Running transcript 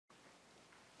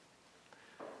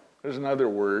There's another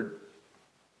word,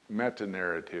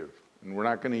 meta-narrative, and we're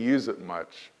not going to use it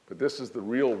much, but this is the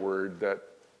real word that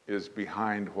is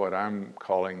behind what I'm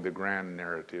calling the grand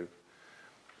narrative.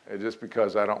 Just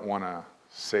because I don't want to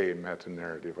say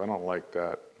meta-narrative, I don't like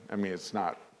that. I mean, it's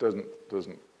not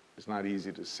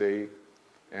easy to say,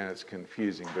 and it's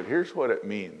confusing. But here's what it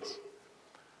means: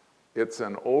 it's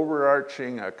an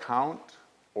overarching account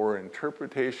or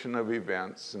interpretation of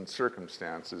events and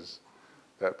circumstances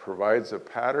that provides a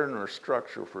pattern or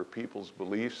structure for people's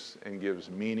beliefs and gives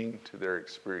meaning to their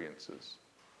experiences.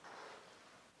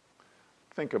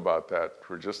 Think about that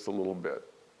for just a little bit.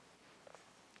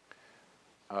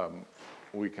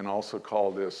 We can also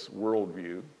call this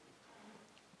worldview.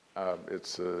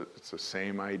 It's the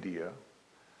same idea.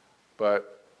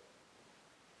 But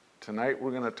tonight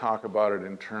we're going to talk about it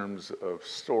in terms of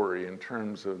story, in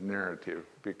terms of narrative,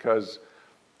 because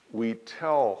we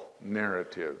tell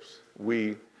narratives.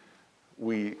 We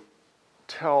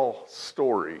tell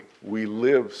story. We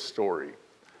live story.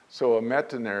 So a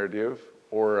meta-narrative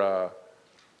or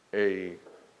a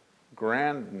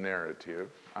grand narrative,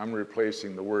 I'm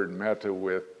replacing the word meta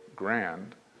with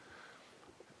grand,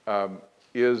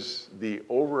 is the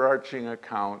overarching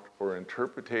account or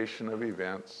interpretation of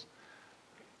events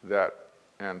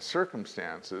and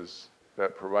circumstances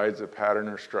that provides a pattern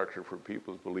or structure for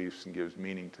people's beliefs and gives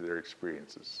meaning to their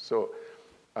experiences. So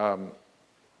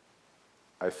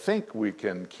I think we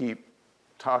can keep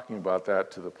talking about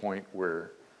that to the point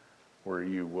where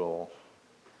you will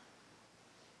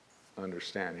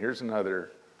understand. Here's a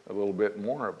little bit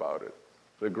more about it.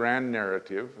 The grand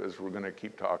narrative, as we're going to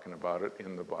keep talking about it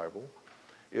in the Bible,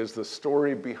 is the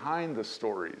story behind the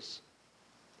stories.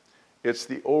 It's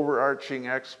the overarching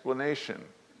explanation.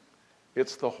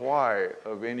 It's the why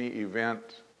of any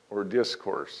event or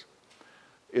discourse.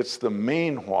 It's the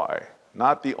main why,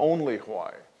 not the only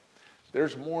why.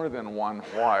 There's more than one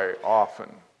why often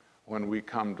when we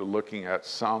come to looking at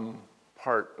some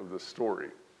part of the story.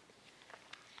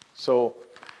 So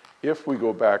if we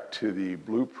go back to the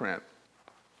blueprint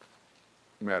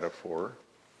metaphor,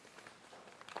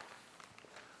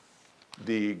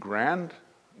 the grand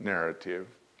narrative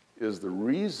is the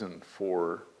reason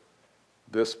for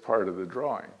this part of the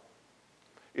drawing.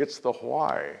 It's the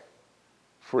why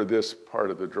for this part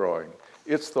of the drawing.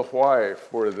 It's the why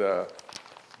for the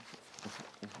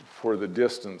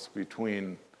distance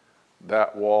between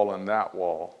that wall and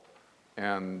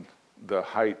the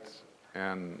height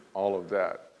and all of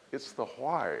that. It's the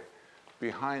why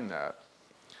behind that.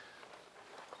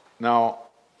 Now,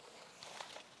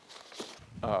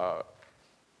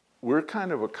 we're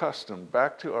kind of accustomed,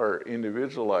 back to our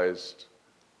individualized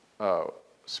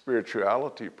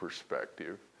spirituality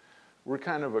perspective, we're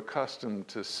kind of accustomed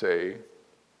to say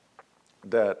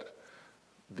that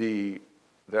the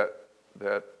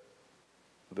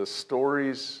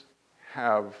stories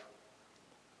have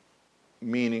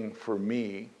meaning for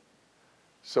me.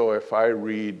 So if I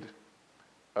read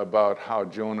about how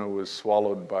Jonah was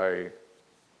swallowed by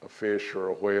a fish or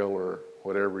a whale or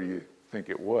whatever you think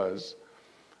it was,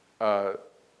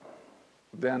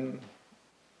 then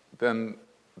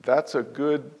that's a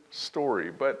good story.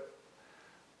 But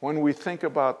when we think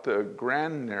about the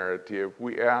grand narrative,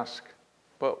 we ask,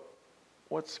 but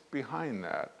what's behind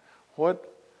that?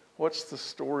 What's the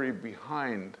story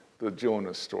behind the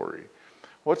Jonah story?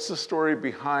 What's the story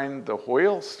behind the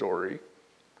whale story?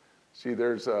 See,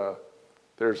 there's a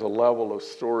level of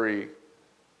story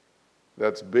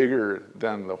that's bigger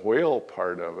than the whale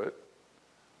part of it,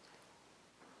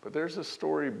 but there's a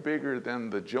story bigger than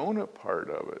the Jonah part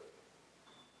of it.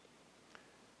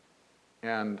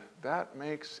 And that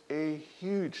makes a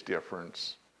huge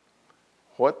difference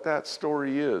what that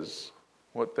story is,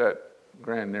 what that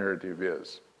grand narrative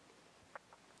is.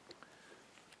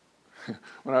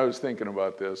 When I was thinking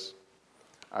about this,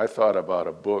 I thought about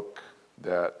a book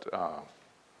that,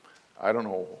 I don't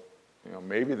know,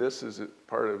 maybe this is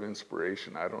part of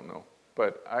inspiration, I don't know.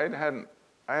 But I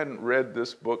hadn't read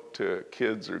this book to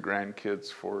kids or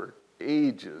grandkids for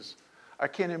ages. I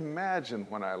can't imagine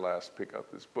when I last picked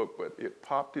up this book, but it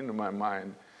popped into my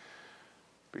mind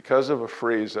because of a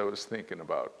phrase I was thinking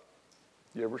about.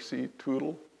 You ever see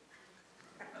Toodle?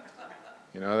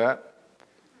 You know that?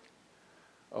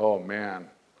 Oh man,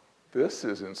 this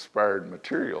is inspired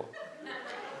material.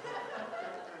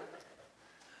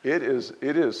 It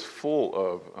is full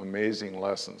of amazing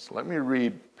lessons. Let me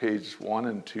read page 1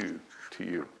 and 2 to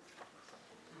you.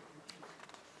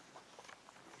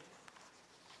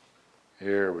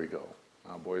 Here we go.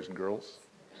 Now, boys and girls,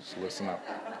 just listen up.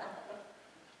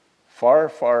 Far,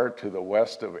 far to the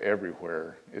west of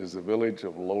everywhere is the village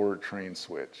of Lower Train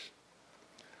Switch.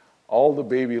 All the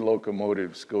baby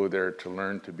locomotives go there to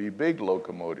learn to be big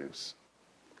locomotives.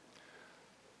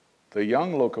 The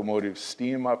young locomotives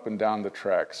steam up and down the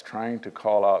tracks, trying to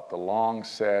call out the long,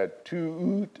 sad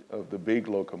toot of the big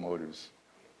locomotives.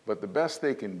 But the best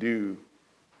they can do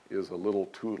is a little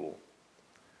tootle.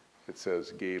 It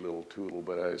says gay little tootle,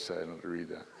 but I decided not to read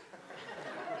that.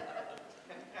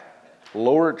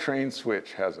 Lower train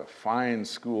switch has a fine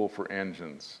school for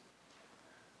engines.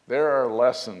 There are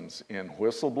lessons in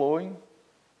whistleblowing,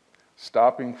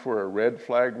 stopping for a red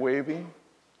flag waving,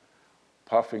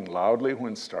 puffing loudly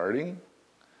when starting,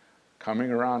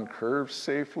 coming around curves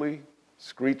safely,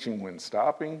 screeching when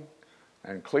stopping,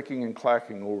 and clicking and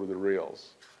clacking over the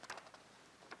rails.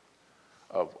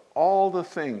 Of all the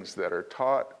things that are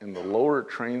taught in the lower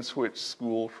train switch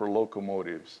school for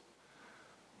locomotives,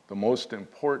 the most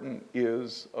important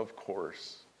is, of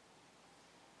course,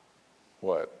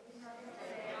 what?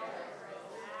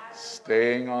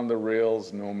 Staying on the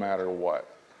rails no matter what.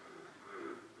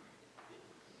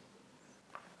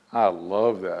 I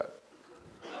love that.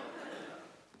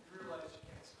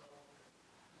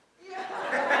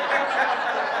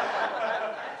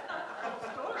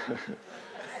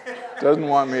 Doesn't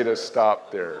want me to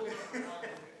stop there.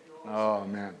 Oh,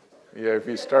 man. Yeah, if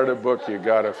you start a book, you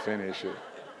got to finish it.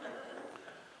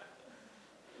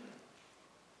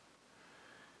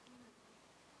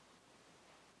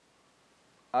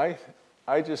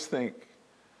 I just think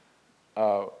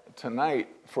tonight,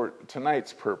 for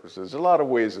tonight's purposes, there's a lot of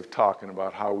ways of talking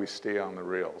about how we stay on the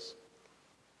rails.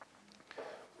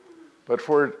 But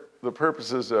for the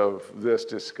purposes of this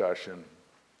discussion,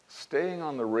 staying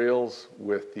on the rails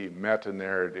with the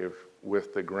meta-narrative,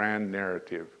 with the grand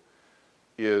narrative,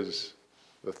 is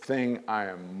the thing I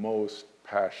am most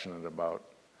passionate about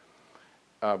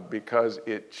because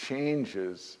it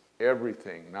changes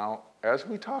everything. Now, as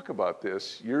we talk about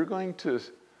this, you're going to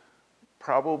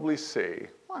probably say,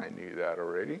 well, I knew that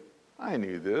already. I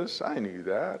knew this, I knew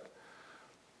that.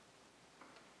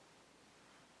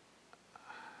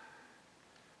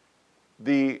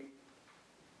 The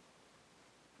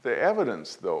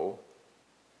evidence, though,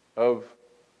 of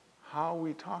how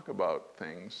we talk about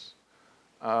things,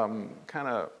 kind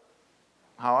of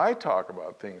how I talk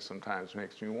about things sometimes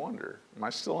makes me wonder, am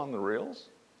I still on the rails?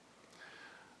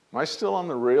 Am I still on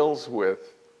the rails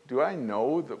with, do I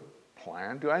know the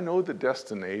plan? Do I know the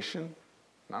destination?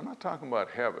 And I'm not talking about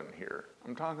heaven here.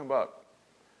 I'm talking about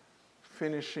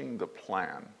finishing the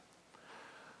plan.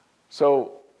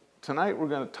 So tonight we're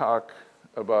going to talk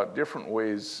about different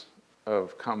ways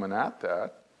of coming at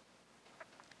that.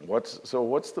 So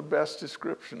what's the best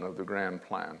description of the grand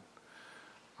plan?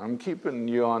 I'm keeping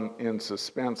you in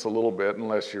suspense a little bit,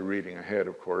 unless you're reading ahead,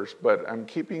 of course, but I'm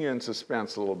keeping you in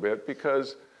suspense a little bit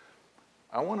because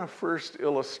I want to first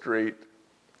illustrate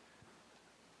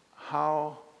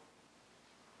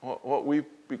what we've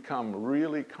become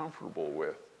really comfortable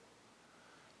with.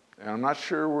 And I'm not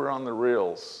sure we're on the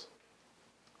rails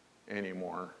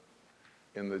anymore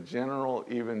in the general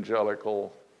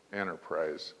evangelical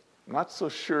enterprise. I'm not so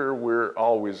sure we're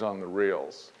always on the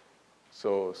rails.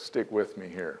 So stick with me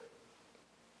here.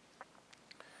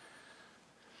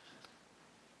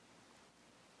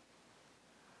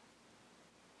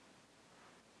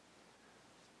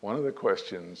 One of the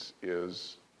questions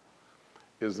is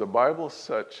the Bible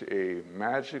such a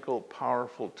magical,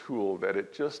 powerful tool that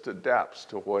it just adapts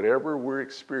to whatever we're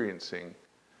experiencing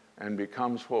and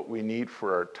becomes what we need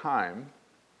for our time?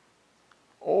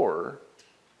 Or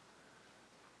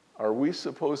are we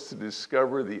supposed to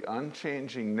discover the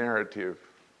unchanging narrative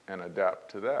and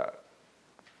adapt to that?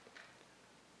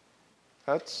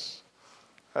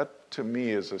 That to me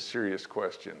is a serious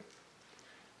question.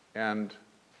 And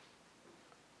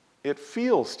it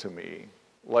feels to me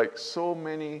like so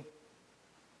many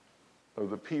of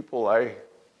the people I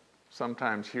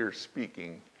sometimes hear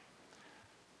speaking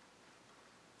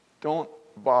don't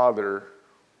bother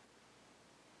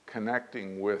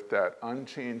connecting with that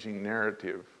unchanging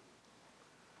narrative,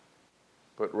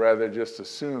 but rather just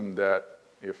assume that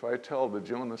if I tell the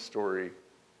Jonah story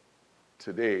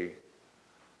today,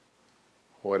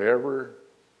 however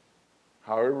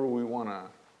we want to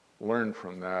learn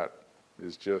from that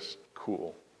is just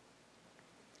cool.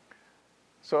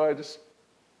 So I just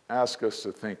ask us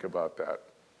to think about that.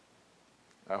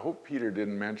 I hope Peter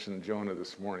didn't mention Jonah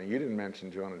this morning. You didn't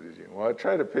mention Jonah, did you? Well, I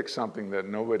try to pick something that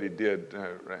nobody did.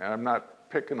 And I'm not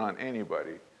picking on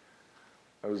anybody.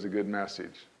 That was a good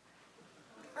message.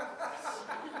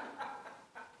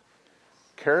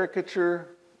 Caricature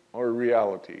or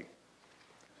reality?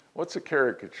 What's a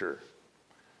caricature?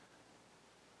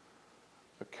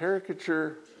 A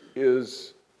caricature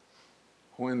is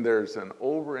when there's an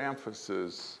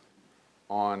overemphasis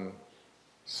on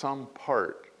some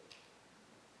part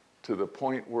to the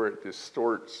point where it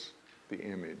distorts the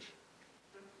image.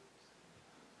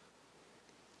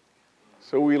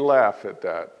 So we laugh at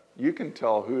that. You can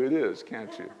tell who it is,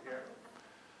 can't you?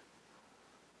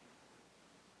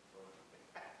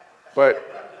 But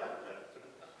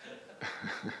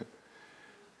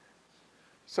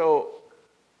so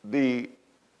the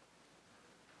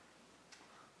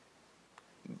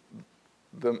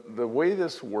way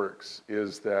this works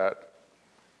is that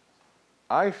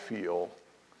I feel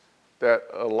that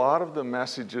a lot of the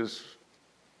messages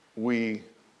we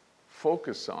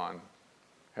focus on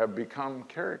have become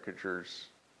caricatures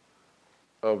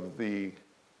of the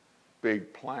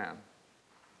big plan.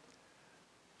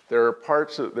 There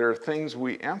are things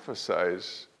we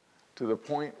emphasize to the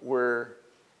point where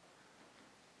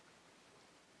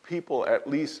people at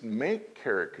least make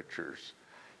caricatures.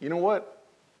 You know what?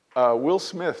 Will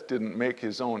Smith didn't make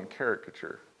his own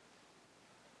caricature.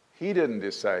 He didn't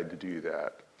decide to do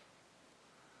that.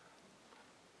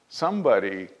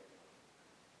 Somebody is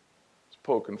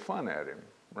poking fun at him,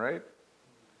 right?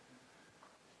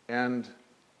 And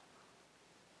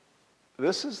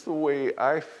this is the way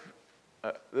I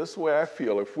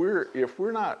feel.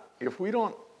 If we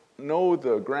don't know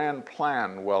the grand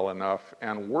plan well enough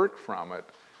and work from it,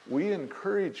 we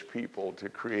encourage people to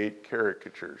create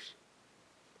caricatures.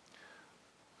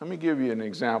 Let me give you an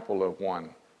example of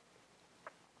one.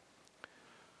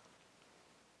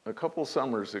 A couple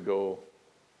summers ago,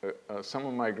 some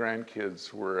of my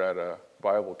grandkids were at a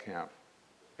Bible camp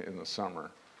in the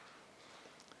summer.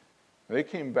 They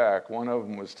came back. One of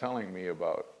them was telling me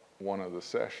about one of the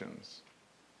sessions.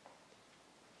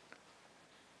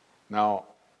 Now,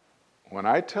 when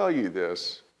I tell you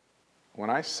this, when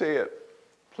I say it,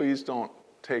 please don't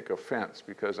take offense,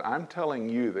 because I'm telling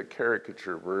you the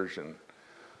caricature version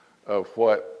of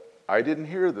what I didn't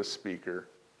hear the speaker,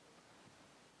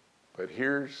 but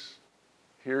here's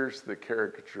the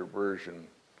caricature version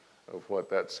of what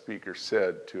that speaker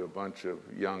said to a bunch of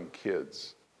young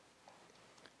kids.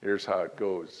 Here's how it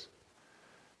goes.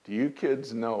 Do you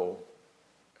kids know,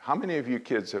 how many of you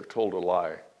kids have told a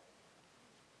lie?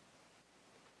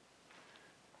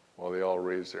 Well, they all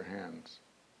raised their hands.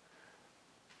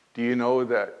 Do you know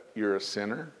that you're a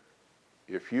sinner?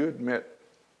 If you admit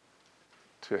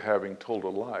to having told a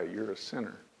lie, you're a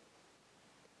sinner.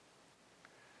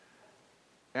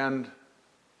 And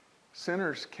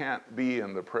sinners can't be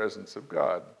in the presence of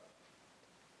God.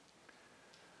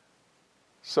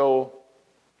 So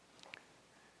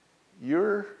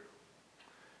your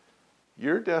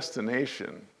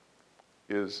destination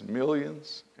is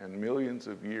millions and millions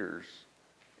of years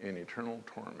in eternal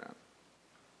torment.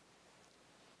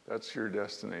 That's your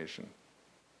destination.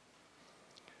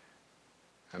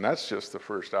 And that's just the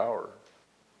first hour.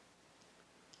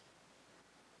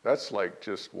 That's like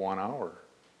just 1 hour.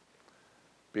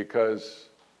 Because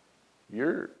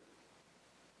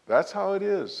that's how it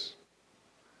is.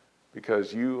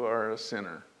 Because you are a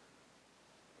sinner.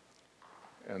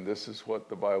 And this is what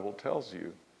the Bible tells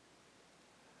you.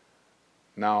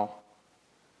 Now,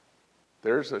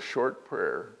 there's a short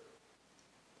prayer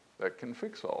that can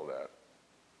fix all that.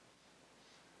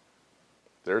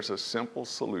 There's a simple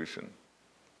solution.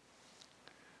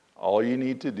 All you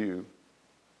need to do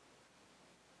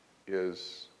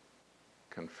is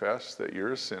confess that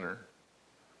you're a sinner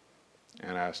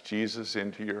and ask Jesus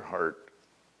into your heart,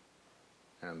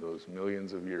 and those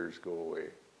millions of years go away.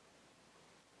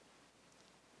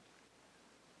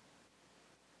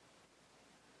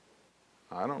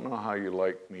 I don't know how you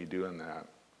like me doing that,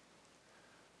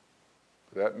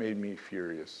 but that made me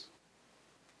furious.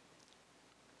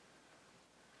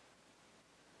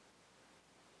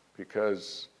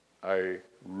 Because I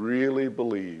really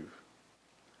believe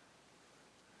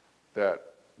that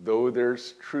though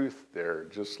there's truth there,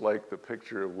 just like the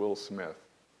picture of Will Smith,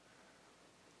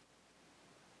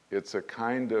 it's a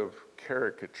kind of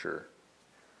caricature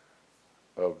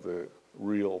of the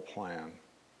real plan.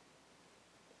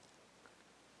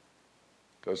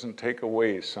 Doesn't take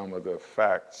away some of the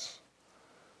facts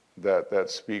that that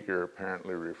speaker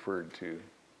apparently referred to.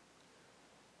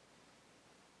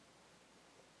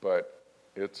 But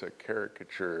it's a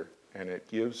caricature, and it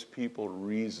gives people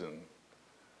reason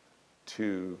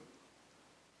to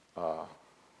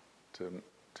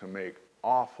make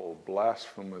awful,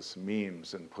 blasphemous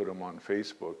memes and put them on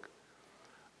Facebook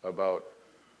about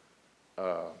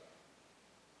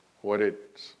what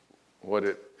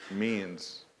it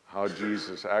means, how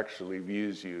Jesus actually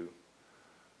views you,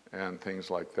 and things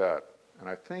like that. And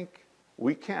I think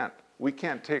we can't we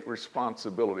can't take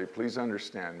responsibility. Please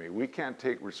understand me. We can't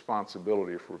take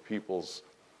responsibility for people's,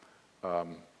 for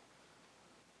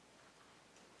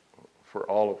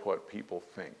all of what people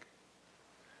think.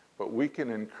 But we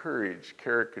can encourage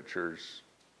caricatures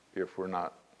if we're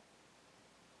not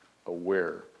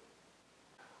aware.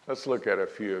 Let's look at a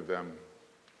few of them.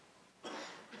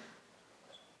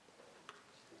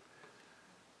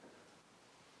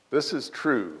 This is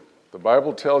true. The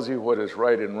Bible tells you what is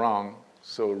right and wrong,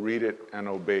 so read it and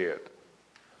obey it.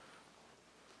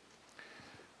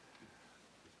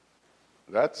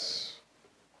 That's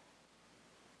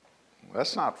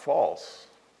not false.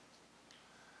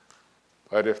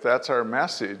 But if that's our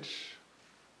message,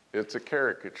 it's a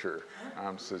caricature,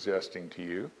 I'm suggesting to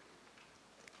you.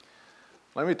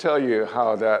 Let me tell you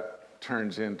how that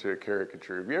turns into a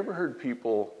caricature. Have you ever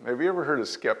heard a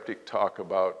skeptic talk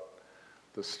about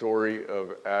the story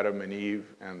of Adam and Eve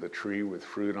and the tree with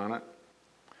fruit on it?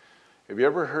 Have you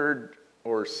ever heard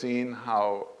or seen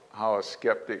how a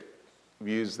skeptic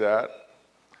views that,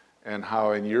 and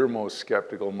how in your most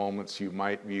skeptical moments you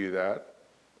might view that?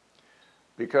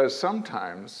 Because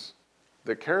sometimes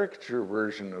the caricature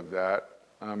version of that,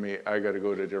 I got to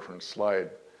go to a different slide,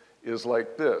 is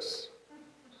like this.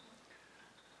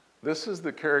 This is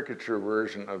the caricature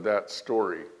version of that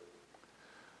story.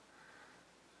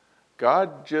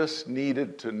 God just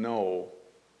needed to know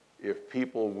if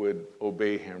people would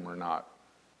obey him or not.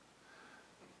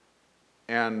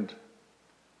 And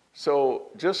so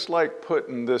just like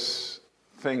putting this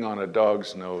thing on a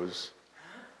dog's nose,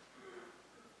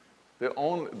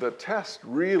 the test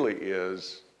really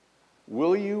is,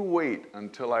 will you wait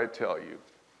until I tell you?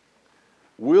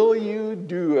 Will you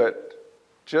do it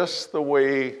just the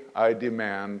way I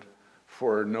demand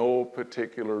for no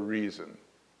particular reason?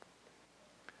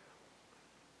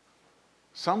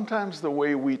 Sometimes the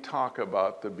way we talk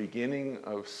about the beginning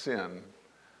of sin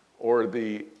or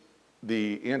the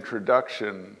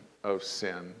introduction of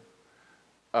sin,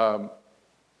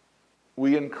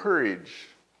 we encourage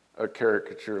a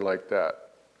caricature like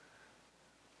that.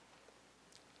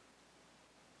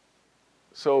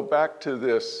 So back to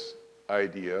this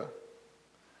idea,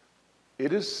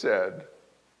 it is said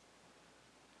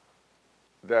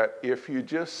that if you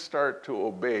just start to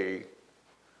obey,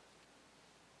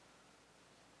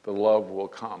 the love will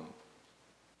come.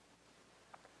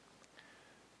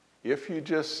 If you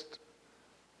just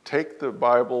take the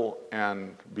Bible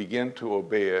and begin to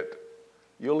obey it,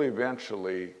 you'll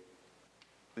eventually,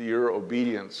 your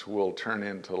obedience will turn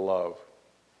into love.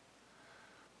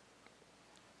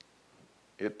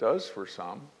 It does for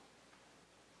some.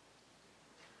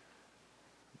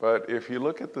 But if you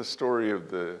look at the story of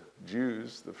the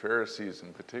Jews, the Pharisees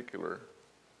in particular,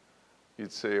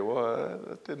 you'd say, well,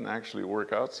 that didn't actually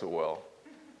work out so well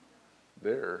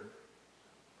there.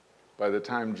 By the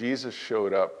time Jesus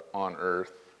showed up on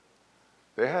earth,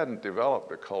 they hadn't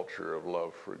developed a culture of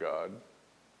love for God.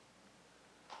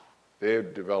 They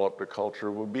had developed a culture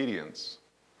of obedience.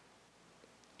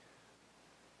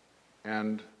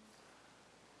 And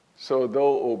so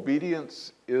though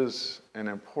obedience is an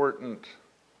important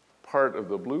part of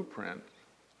the blueprint,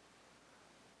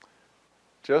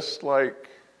 just like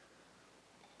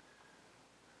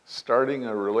starting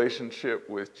a relationship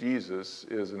with Jesus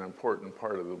is an important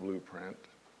part of the blueprint,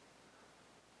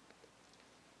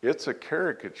 it's a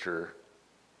caricature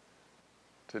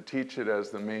to teach it as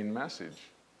the main message.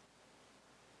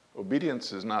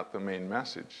 Obedience is not the main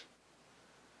message.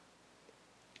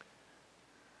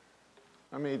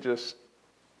 Let me just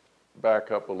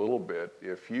back up a little bit.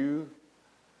 If you,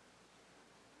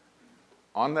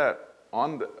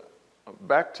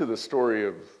 back to the story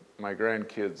of my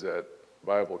grandkids at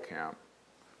Bible camp,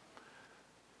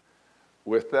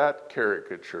 with that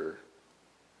caricature,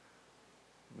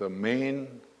 the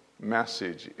main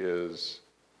message is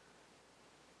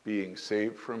being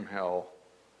saved from hell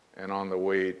and on the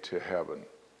way to heaven,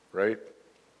 right?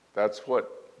 That's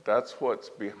what's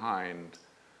behind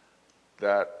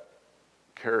that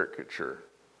caricature.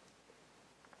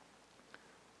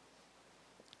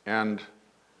 And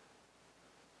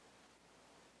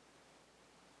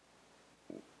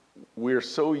we're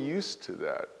so used to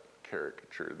that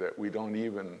caricature that we don't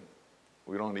even,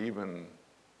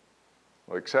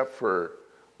 well, except for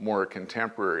more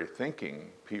contemporary thinking,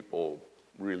 people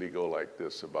really go like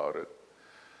this about it.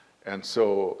 And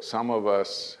so some of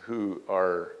us who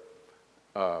are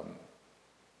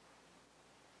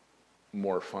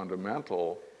more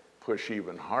fundamental push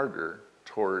even harder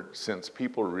toward, since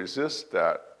people resist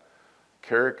that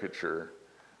caricature,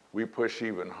 we push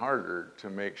even harder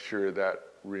to make sure that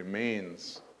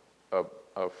remains a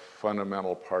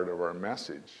fundamental part of our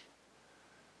message.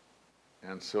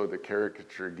 And so the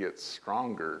caricature gets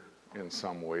stronger in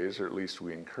some ways, or at least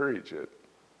we encourage it.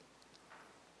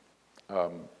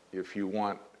 If you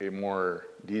want a more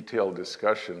detailed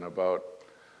discussion about,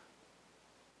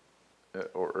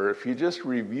 or if you just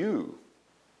review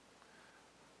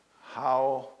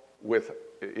how,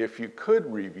 if you could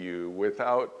review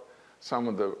without some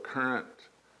of the current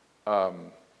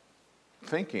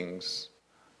thinkings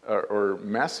or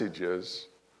messages,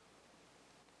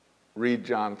 read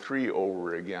John 3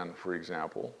 over again, for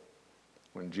example,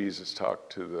 when Jesus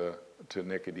talked to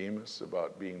Nicodemus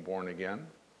about being born again.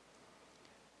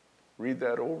 Read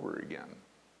that over again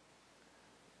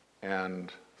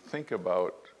and think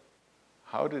about,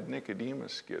 how did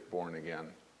Nicodemus get born again?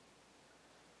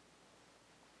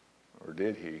 Or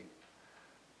did he?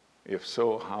 If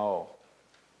so, how?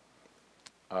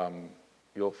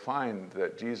 You'll find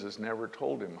that Jesus never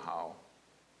told him how.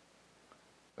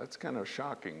 That's kind of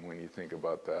shocking when you think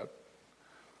about that.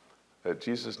 That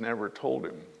Jesus never told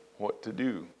him what to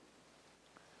do.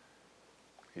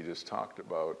 He just talked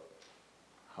about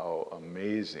how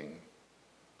amazing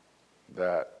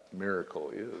that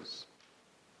miracle is.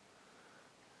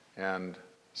 And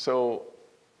so,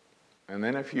 and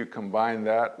then if you combine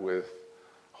that with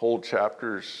whole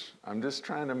chapters, I'm just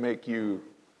trying to make you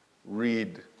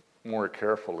read more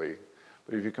carefully.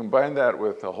 But if you combine that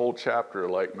with a whole chapter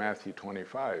like Matthew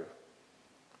 25,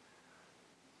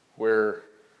 where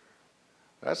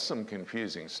that's some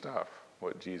confusing stuff,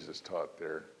 what Jesus taught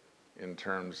there, in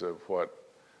terms of what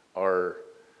our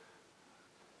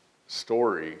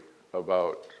story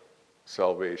about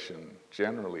salvation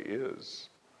generally is.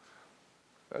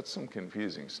 That's some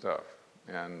confusing stuff.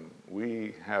 And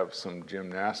we have some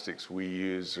gymnastics we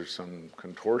use, or some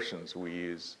contortions we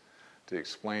use, to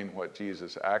explain what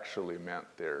Jesus actually meant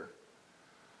there.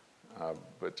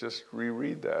 But just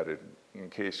reread that in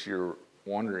case you're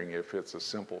wondering if it's a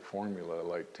simple formula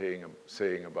like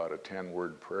saying about a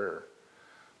 10-word prayer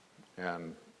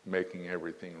and making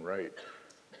everything right.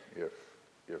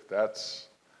 If that's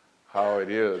how it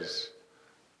is,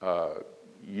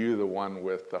 you the one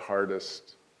with the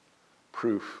hardest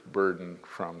proof burden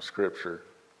from Scripture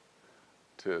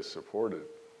to support it.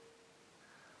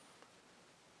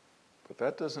 But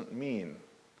that doesn't mean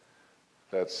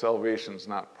that salvation's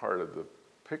not part of the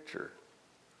picture.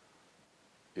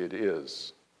 It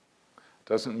is.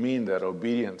 Doesn't mean that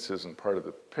obedience isn't part of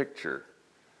the picture.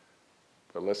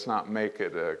 But let's not make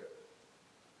it a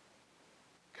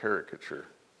caricature.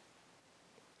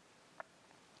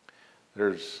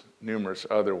 There's numerous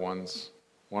other ones.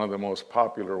 One of the most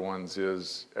popular ones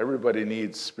is, everybody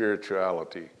needs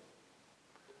spirituality.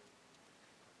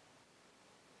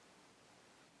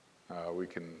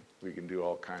 We can do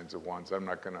all kinds of ones. I don't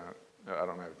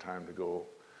have time to go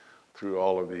through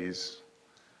all of these.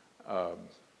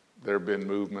 There have been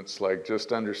movements like,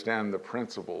 just understand the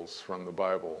principles from the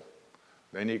Bible.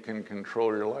 Then you can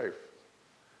control your life.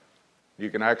 You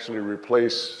can actually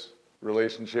replace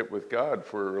relationship with God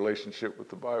for a relationship with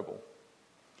the Bible.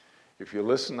 If you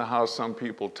listen to how some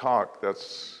people talk,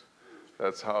 that's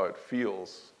how it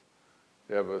feels.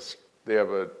 They have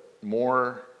a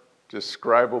more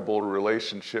describable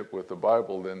relationship with the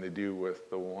Bible than they do with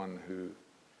the one who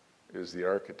is the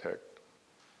architect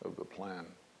of the plan.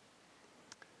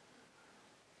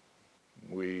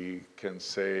 We can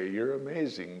say, you're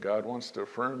amazing. God wants to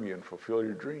affirm you and fulfill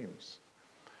your dreams.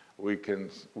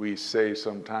 We say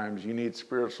sometimes, you need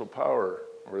spiritual power,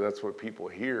 or that's what people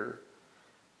hear,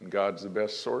 and God's the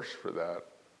best source for that.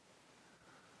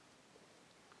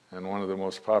 And one of the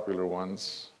most popular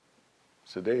ones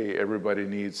today, everybody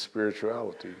needs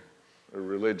spirituality, or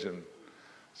religion.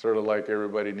 Sort of like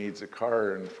everybody needs a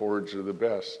car and Fords are the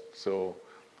best, so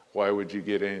why would you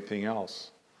get anything else?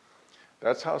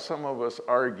 That's how some of us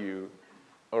argue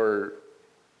or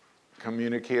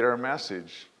communicate our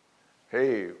message.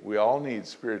 Hey, we all need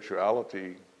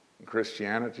spirituality.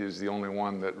 Christianity is the only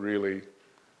one that really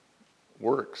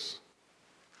works.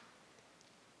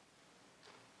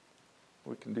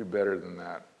 We can do better than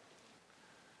that.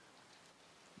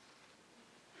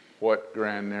 What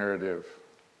grand narrative?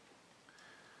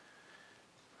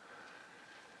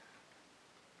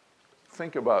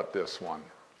 Think about this one.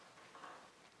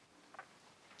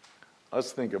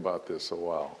 Let's think about this a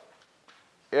while.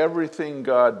 Everything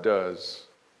God does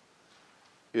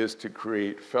is to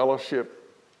create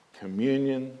fellowship,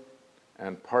 communion,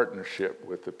 and partnership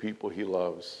with the people he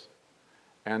loves,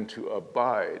 and to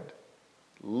abide,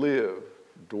 live,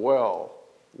 dwell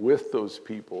with those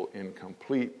people in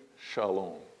complete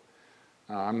shalom.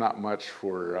 Now, I'm not much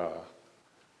for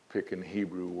picking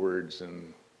Hebrew words,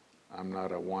 and I'm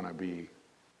not a wannabe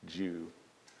Jew.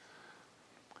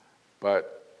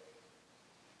 But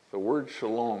the word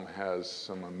shalom has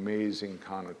some amazing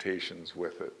connotations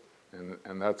with it,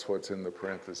 and that's what's in the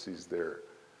parentheses there.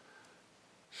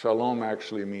 Shalom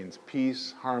actually means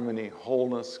peace, harmony,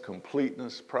 wholeness,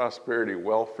 completeness, prosperity,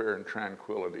 welfare, and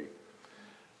tranquility.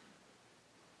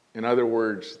 In other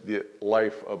words, the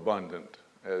life abundant,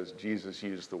 as Jesus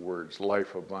used the words,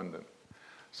 life abundant.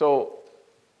 So,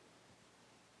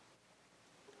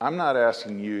 I'm not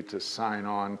asking you to sign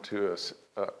on to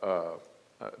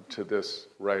this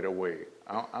right away.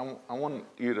 I want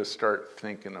you to start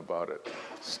thinking about it.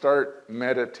 Start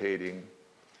meditating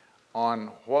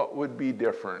on what would be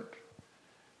different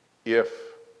if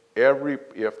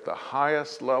the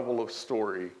highest level of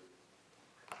story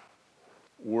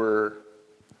were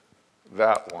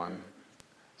that one.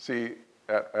 See,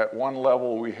 at one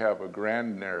level we have a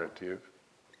grand narrative.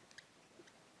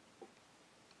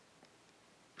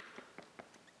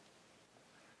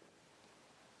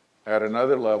 At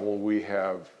another level we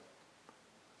have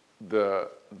the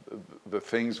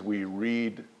things we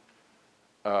read,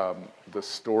 the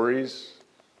stories,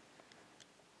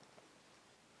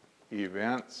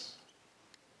 events,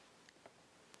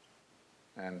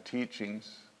 and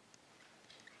teachings.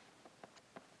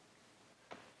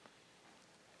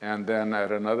 And then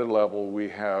at another level, we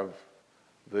have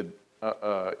the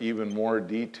even more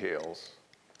details.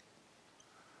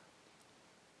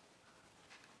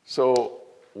 So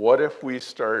what if we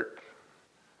start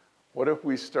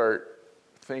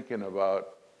thinking about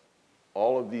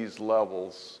all of these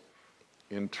levels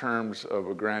in terms of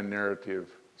a grand narrative,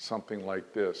 something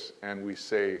like this, and we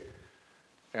say,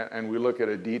 and we look at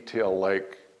a detail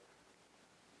like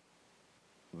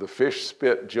the fish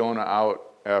spit Jonah out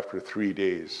after 3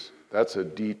 days. That's a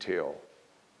detail.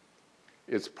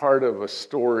 It's part of a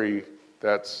story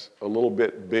that's a little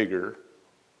bit bigger.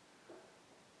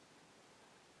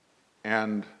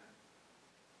 And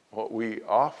what we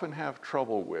often have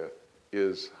trouble with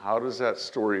is how does that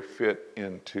story fit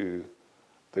into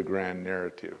the grand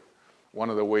narrative?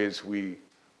 One of the ways we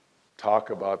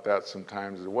talk about that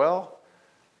sometimes is, well,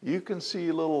 you can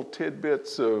see little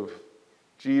tidbits of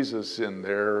Jesus in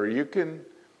there, or you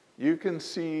can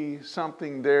see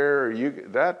something there, or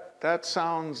that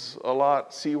sounds a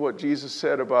lot. See what Jesus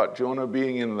said about Jonah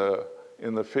being in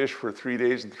the fish for 3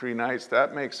 days and 3 nights.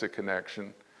 That makes a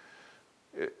connection.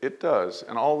 It does,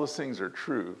 and all those things are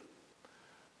true.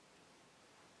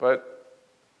 But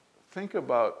think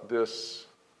about this.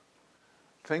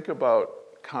 Think about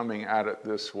coming at it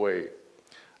this way.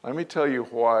 Let me tell you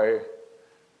why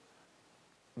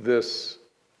this.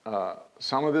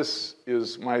 Some of this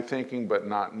is my thinking, but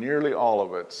not nearly all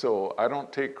of it. So I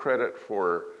don't take credit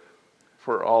for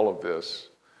all of this.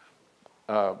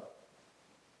 But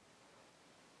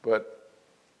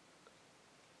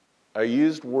I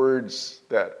used words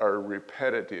that are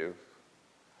repetitive,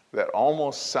 that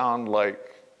almost sound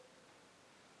like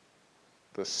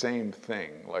the same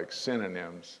thing, like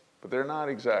synonyms, but they're not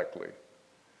exactly.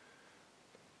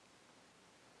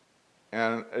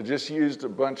 And I just used a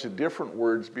bunch of different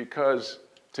words because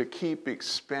to keep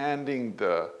expanding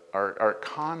our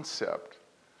concept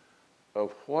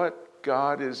of what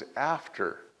God is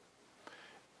after.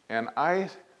 And I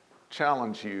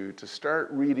challenge you to start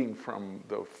reading from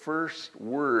the first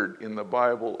word in the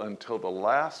Bible until the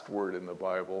last word in the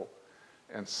Bible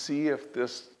and see if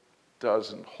this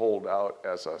doesn't hold out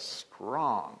as a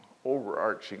strong,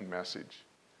 overarching message.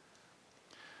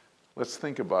 Let's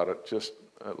think about it. Just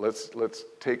let's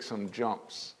take some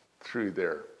jumps through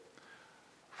there.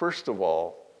 First of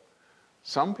all,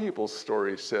 some people's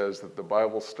story says that the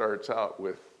Bible starts out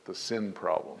with the sin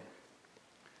problem.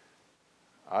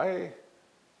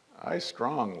 I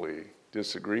strongly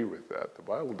disagree with that. The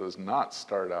Bible does not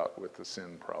start out with the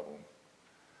sin problem.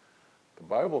 The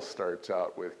Bible starts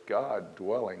out with God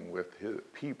dwelling with his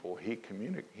people he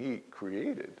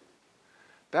created.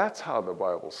 That's how the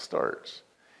Bible starts.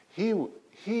 He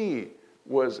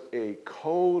was a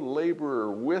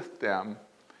co-laborer with them.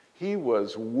 He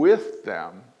was with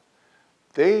them.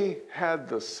 They had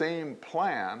the same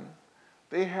plan.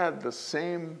 They had the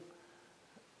same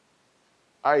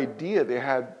idea.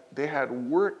 They had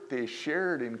work they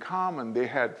shared in common. They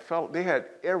had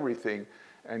everything,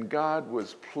 and God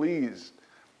was pleased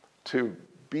to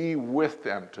be with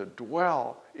them, to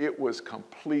dwell. It was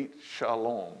complete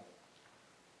shalom.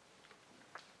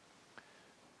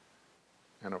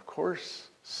 And of course,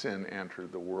 sin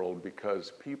entered the world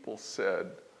because people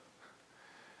said,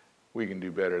 we can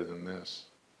do better than this.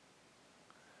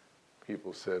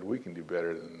 People said, we can do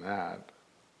better than that.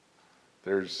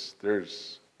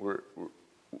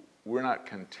 We're not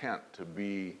content to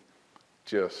be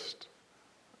just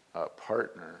a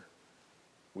partner.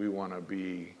 we want to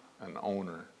be an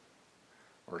owner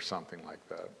or something like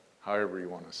that, however you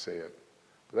want to say it.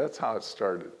 But that's how it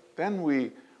started. Then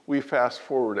we fast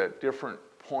forward at different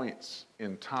points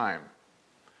in time.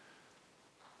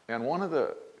 And one of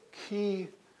the key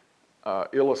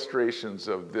illustrations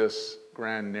of this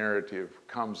grand narrative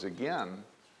comes again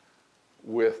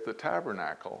with the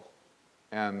tabernacle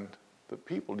and the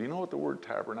people. Do you know what the word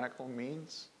tabernacle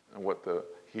means and what the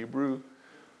Hebrew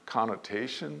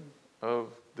connotation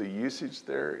of the usage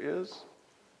there is?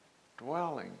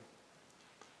 Dwelling,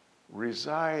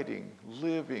 residing,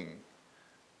 living.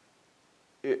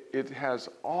 It has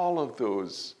all of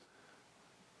those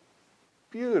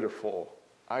beautiful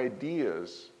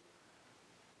ideas.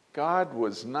 God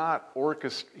was not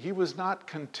he was not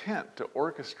content to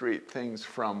orchestrate things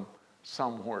from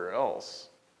somewhere else.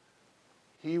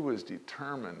 He was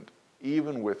determined,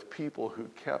 even with people who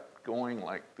kept going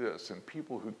like this and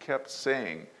people who kept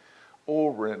saying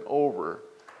over and over,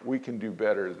 we can do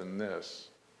better than this.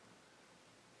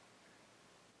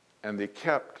 And they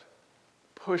kept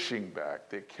pushing back.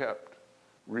 They kept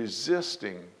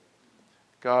resisting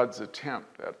God's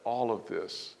attempt at all of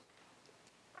this.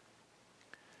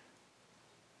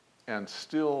 And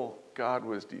still, God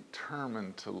was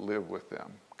determined to live with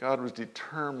them. God was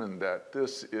determined that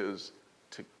this is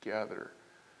together,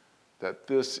 that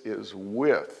this is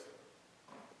with.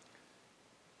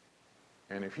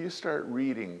 And if you start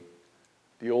reading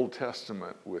the Old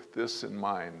Testament with this in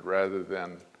mind rather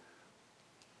than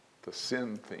the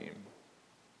sin theme,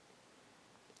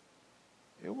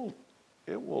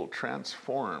 it will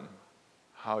transform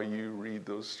how you read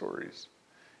those stories.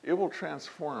 It will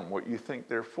transform what you think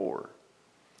they're for.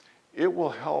 It will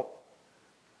help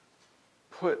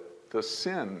put the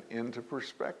sin into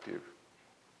perspective.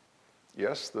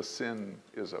 Yes, the sin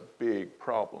is a big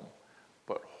problem,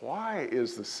 but why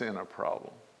is the sin a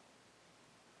problem?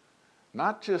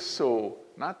 Not just so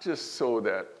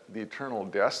that the eternal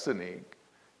destiny,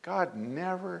 God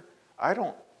never, I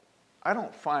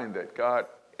don't find that God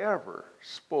ever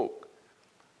spoke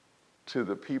to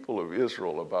the people of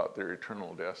Israel about their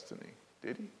eternal destiny.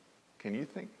 Did he? Can you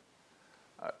think?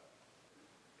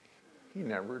 He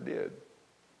never did.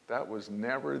 That was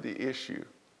never the issue.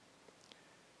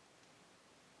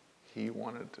 He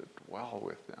wanted to dwell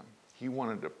with them. He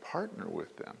wanted to partner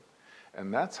with them.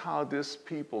 And that's how this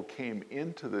people came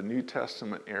into the New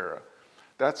Testament era.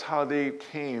 That's how they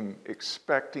came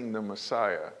expecting the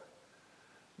Messiah.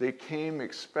 They came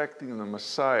expecting the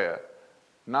Messiah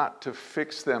not to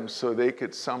fix them so they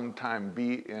could sometime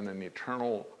be in an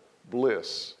eternal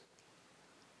bliss.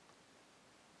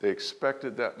 They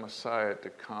expected that Messiah to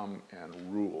come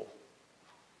and rule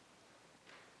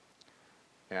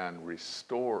and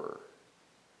restore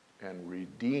and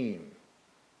redeem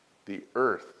the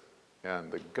earth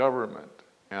and the government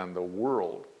and the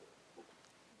world.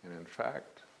 And in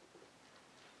fact,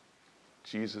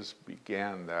 Jesus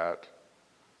began that,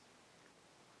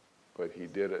 but he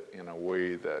did it in a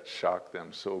way that shocked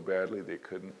them so badly they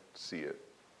couldn't see it.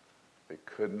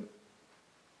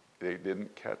 They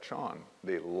didn't catch on.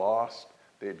 They lost,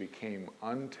 they became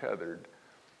untethered,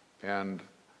 and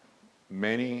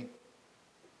many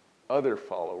other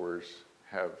followers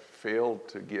have failed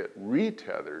to get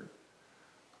retethered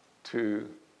to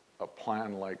a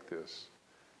plan like this.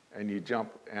 And you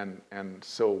jump, and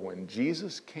so when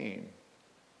Jesus came,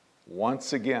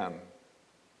 once again,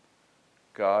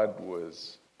 God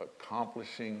was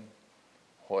accomplishing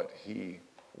what he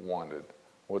wanted.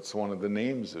 What's one of the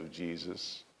names of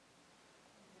Jesus?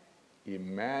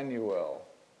 Emmanuel.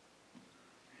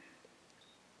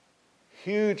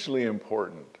 Hugely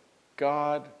important.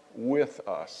 God with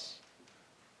us.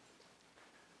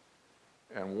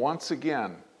 And once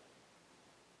again,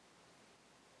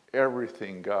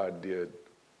 everything God did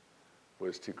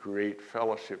was to create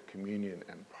fellowship, communion,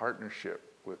 and partnership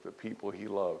with the people he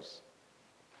loves.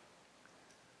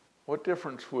 What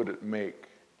difference would it make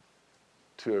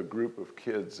to a group of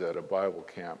kids at a Bible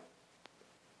camp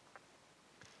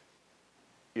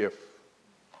if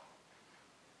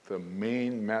the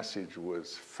main message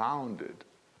was founded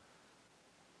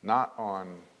not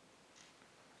on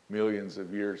millions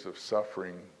of years of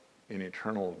suffering in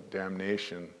eternal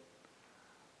damnation,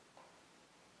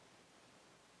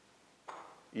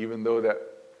 even though that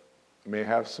may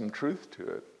have some truth to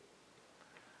it?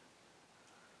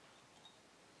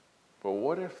 But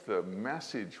what if the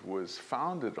message was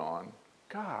founded on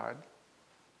God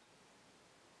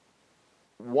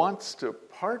wants to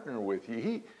partner with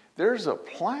you? There's a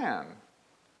plan.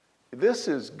 This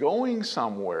is going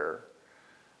somewhere.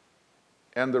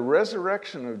 And the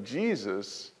resurrection of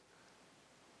Jesus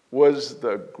was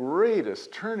the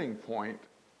greatest turning point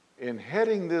in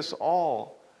heading this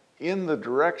all in the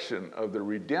direction of the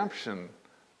redemption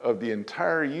of the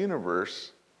entire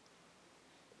universe.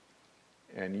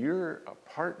 And you're a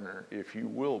partner, if you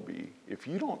will be. If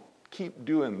you don't keep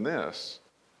doing this,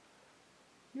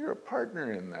 you're a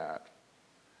partner in that.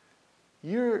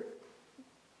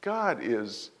 God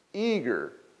is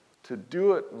eager to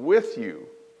do it with you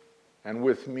and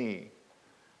with me,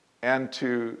 and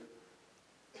to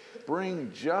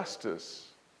bring justice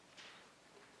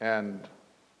and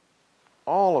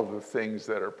all of the things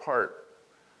that are part.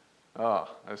 I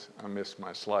missed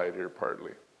my slide here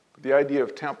partly. The idea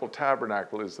of temple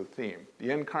tabernacle is the theme.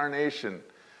 The incarnation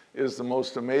is the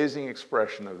most amazing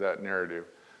expression of that narrative.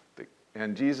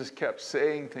 And Jesus kept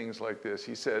saying things like this.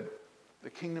 He said, the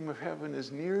kingdom of heaven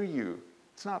is near you.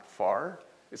 It's not far.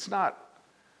 It's not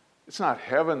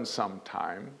heaven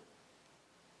sometime.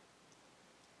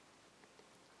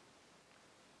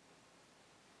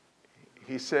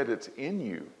 He said it's in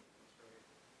you.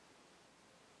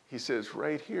 He says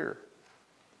right here.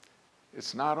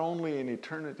 It's not only in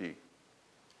eternity.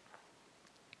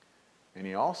 And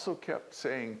he also kept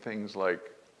saying things like,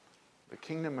 the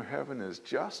kingdom of heaven is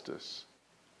justice.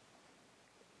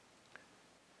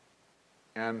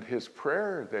 And his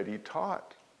prayer that he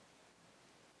taught,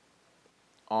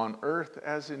 on earth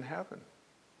as in heaven.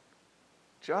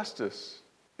 Justice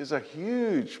is a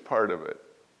huge part of it.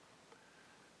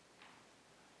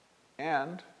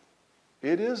 And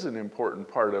it is an important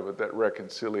part of it that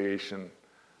reconciliation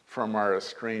from our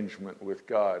estrangement with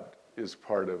God is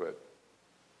part of it.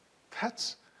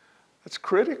 That's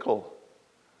critical.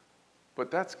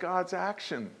 But that's God's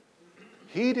action.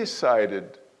 He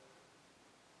decided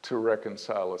to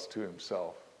reconcile us to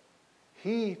himself.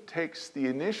 He takes the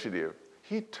initiative.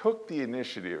 He took the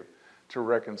initiative to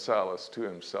reconcile us to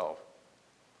himself.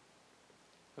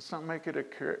 Let's not make it a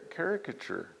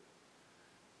caricature.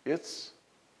 It's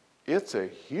a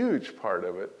huge part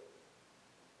of it,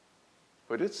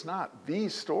 but it's not the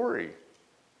story.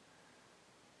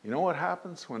 You know what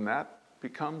happens when that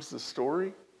becomes the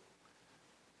story?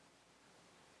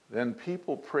 Then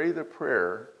people pray the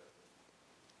prayer,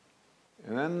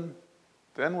 and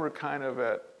then we're kind of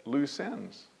at loose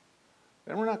ends.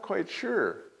 Then we're not quite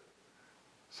sure.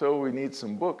 So we need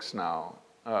some books now.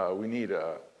 We need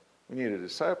a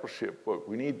discipleship book.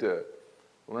 We need to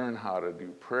learn how to do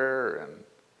prayer and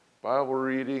Bible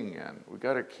reading, and we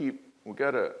got to keep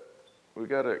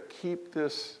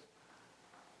this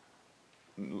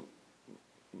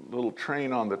little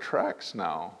train on the tracks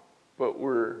now. But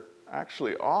we're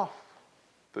actually off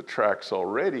the tracks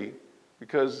already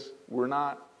because we're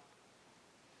not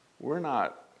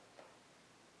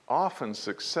often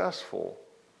successful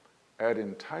at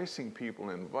enticing people,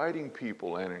 inviting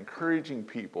people, and encouraging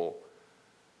people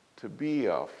to be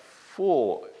a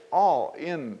full,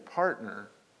 all-in partner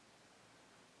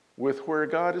with where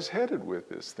God is headed with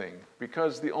this thing.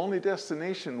 Because the only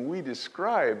destination we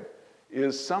describe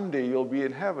is someday you'll be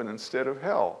in heaven instead of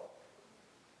hell.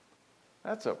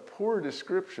 That's a poor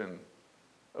description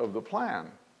of the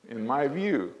plan, in my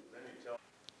view.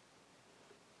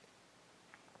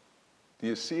 Do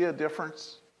you see a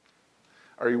difference?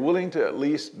 Are you willing to at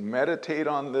least meditate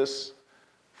on this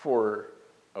for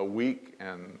a week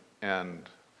and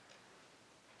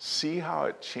see how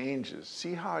it changes,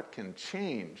 see how it can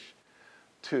change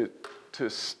to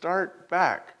start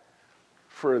back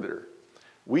further?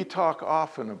 We talk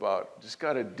often about just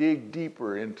got to dig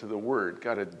deeper into the Word,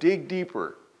 got to dig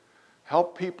deeper,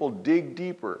 help people dig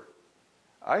deeper.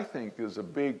 I think there's a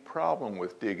big problem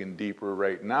with digging deeper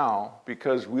right now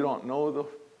because we don't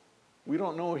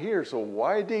know here. So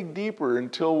why dig deeper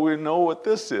until we know what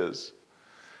this is?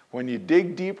 When you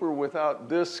dig deeper without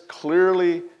this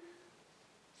clearly,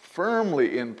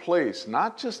 firmly in place,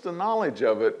 not just the knowledge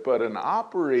of it, but an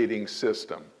operating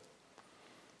system.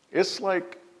 It's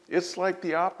like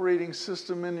the operating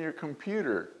system in your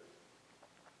computer.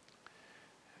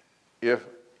 If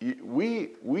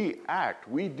we act,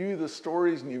 we do the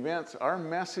stories and events, our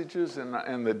messages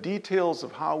and the details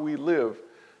of how we live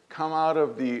come out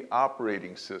of the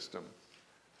operating system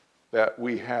that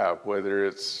we have, whether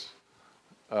it's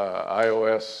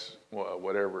iOS,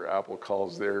 whatever Apple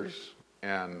calls theirs,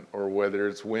 or whether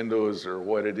it's Windows or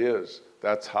what it is.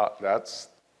 That's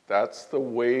the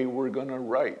way we're going to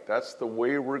write. That's the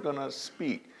way we're going to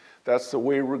speak. That's the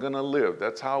way we're going to live.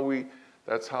 That's how we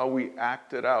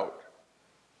act it out.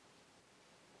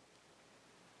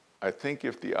 I think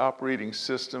if the operating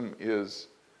system is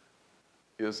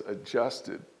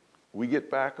adjusted, we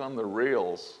get back on the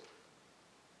rails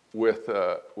with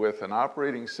an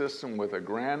operating system with a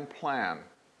grand plan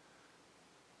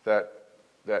that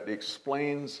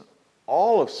explains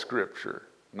all of Scripture,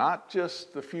 not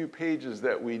just the few pages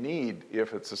that we need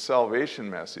if it's a salvation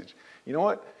message. You know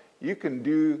what? You can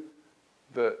do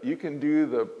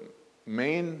the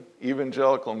main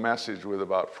evangelical message with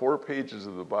about 4 pages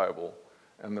of the Bible,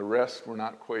 and the rest we're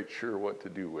not quite sure what to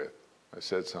do with. I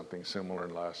said something similar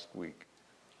last week.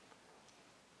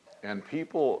 And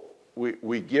people,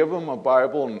 we give them a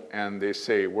Bible and they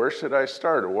say, where should I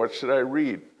start or what should I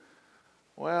read?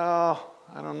 Well,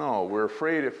 I don't know. We're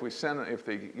afraid if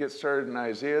they get started in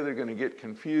Isaiah, they're going to get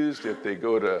confused. If they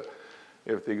go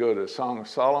to Song of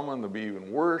Solomon, they'll be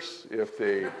even worse. If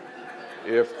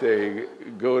they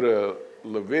go to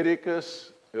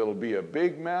Leviticus, it'll be a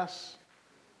big mess.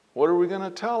 What are we going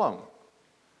to tell them?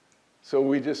 So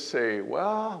we just say,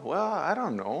 well, I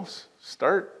don't know.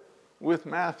 Start with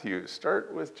Matthew.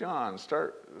 Start with John.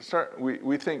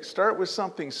 We think start with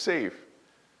something safe.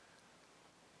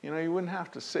 You know, you wouldn't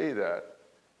have to say that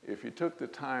if you took the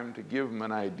time to give them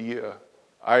an idea.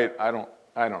 I don't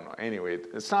know. Anyway,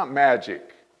 it's not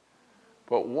magic.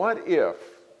 But what if,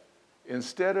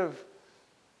 instead of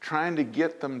trying to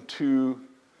get them to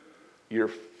your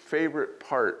favorite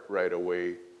part right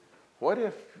away, what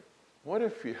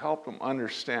if you help them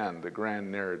understand the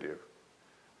grand narrative?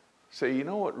 Say, you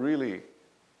know what really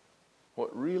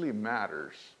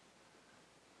matters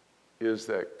is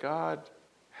that God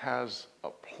has a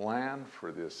plan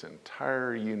for this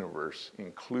entire universe,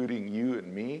 including you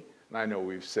and me. And I know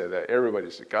we've said that.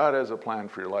 Everybody says, God has a plan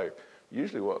for your life.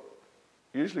 Usually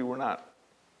we're not.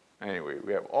 Anyway,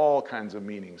 we have all kinds of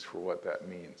meanings for what that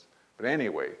means. But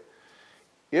anyway,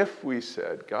 if we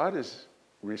said God is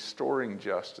restoring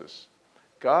justice,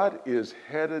 God is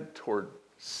headed toward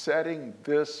setting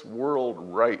this world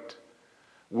right.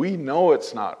 We know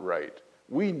it's not right.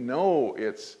 We know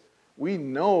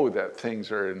that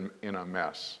things are in a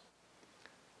mess.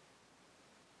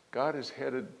 God is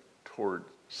headed toward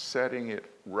setting it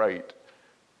right,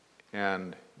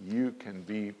 and you can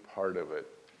be part of it.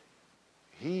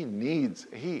 He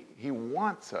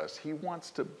wants us. He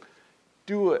wants to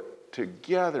do it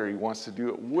together. He wants to do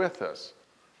it with us.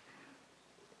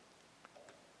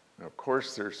 And of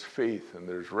course, there's faith, and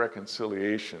there's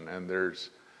reconciliation, and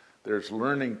there's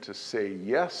learning to say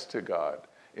yes to God.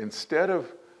 Instead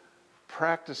of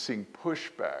practicing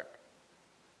pushback,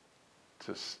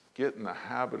 to get in the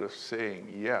habit of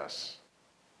saying yes.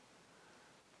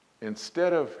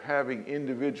 Instead of having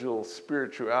individual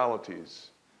spiritualities,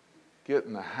 get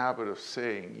in the habit of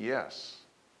saying yes.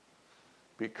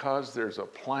 Because there's a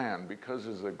plan, because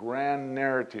there's a grand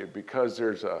narrative, because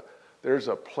there's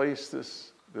a place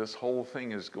this whole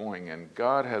thing is going, and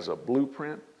God has a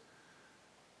blueprint,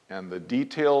 and the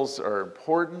details are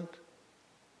important,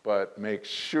 but make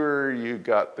sure you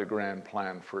got the grand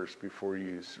plan first before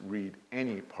you read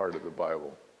any part of the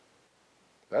Bible.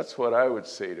 That's what I would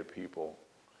say to people.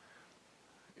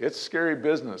 It's scary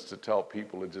business to tell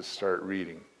people to just start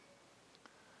reading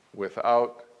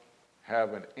without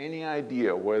having any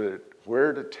idea where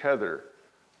to tether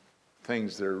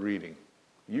things they're reading.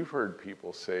 You've heard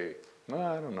people say, no,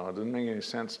 I don't know, it doesn't make any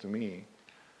sense to me.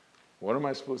 What am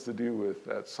I supposed to do with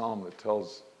that psalm that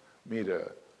tells me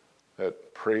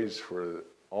that prays for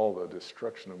all the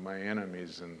destruction of my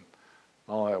enemies and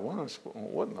all that?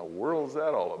 What in the world is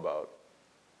that all about?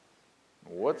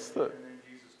 What's the... And then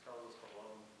Jesus tells us to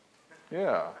love him.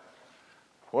 Yeah.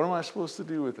 What am I supposed to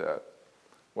do with that?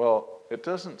 Well, it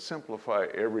doesn't simplify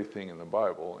everything in the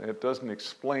Bible. It doesn't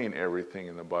explain everything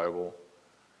in the Bible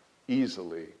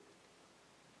easily,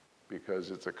 because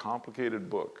it's a complicated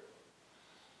book.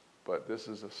 But this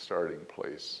is a starting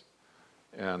place.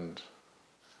 And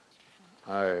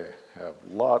I have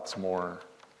lots more,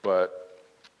 but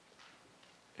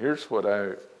here's what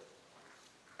I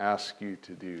ask you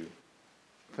to do.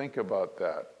 Think about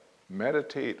that.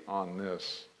 Meditate on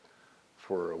this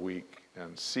for a week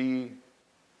and see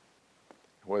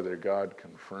whether God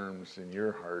confirms in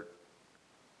your heart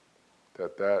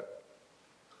that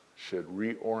should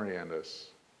reorient us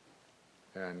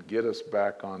and get us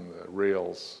back on the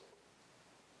rails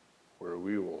where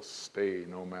we will stay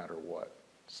no matter what.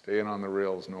 Staying on the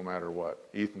rails no matter what.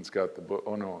 Ethan's got the book.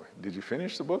 Oh no, did you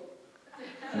finish the book?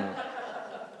 No.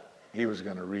 He was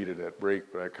going to read it at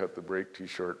break, but I cut the break too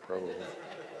short probably.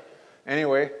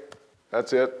 Anyway,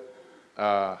 that's it.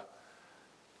 I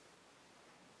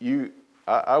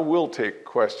will take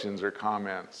questions or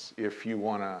comments if you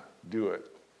want to do it.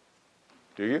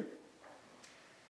 Do you?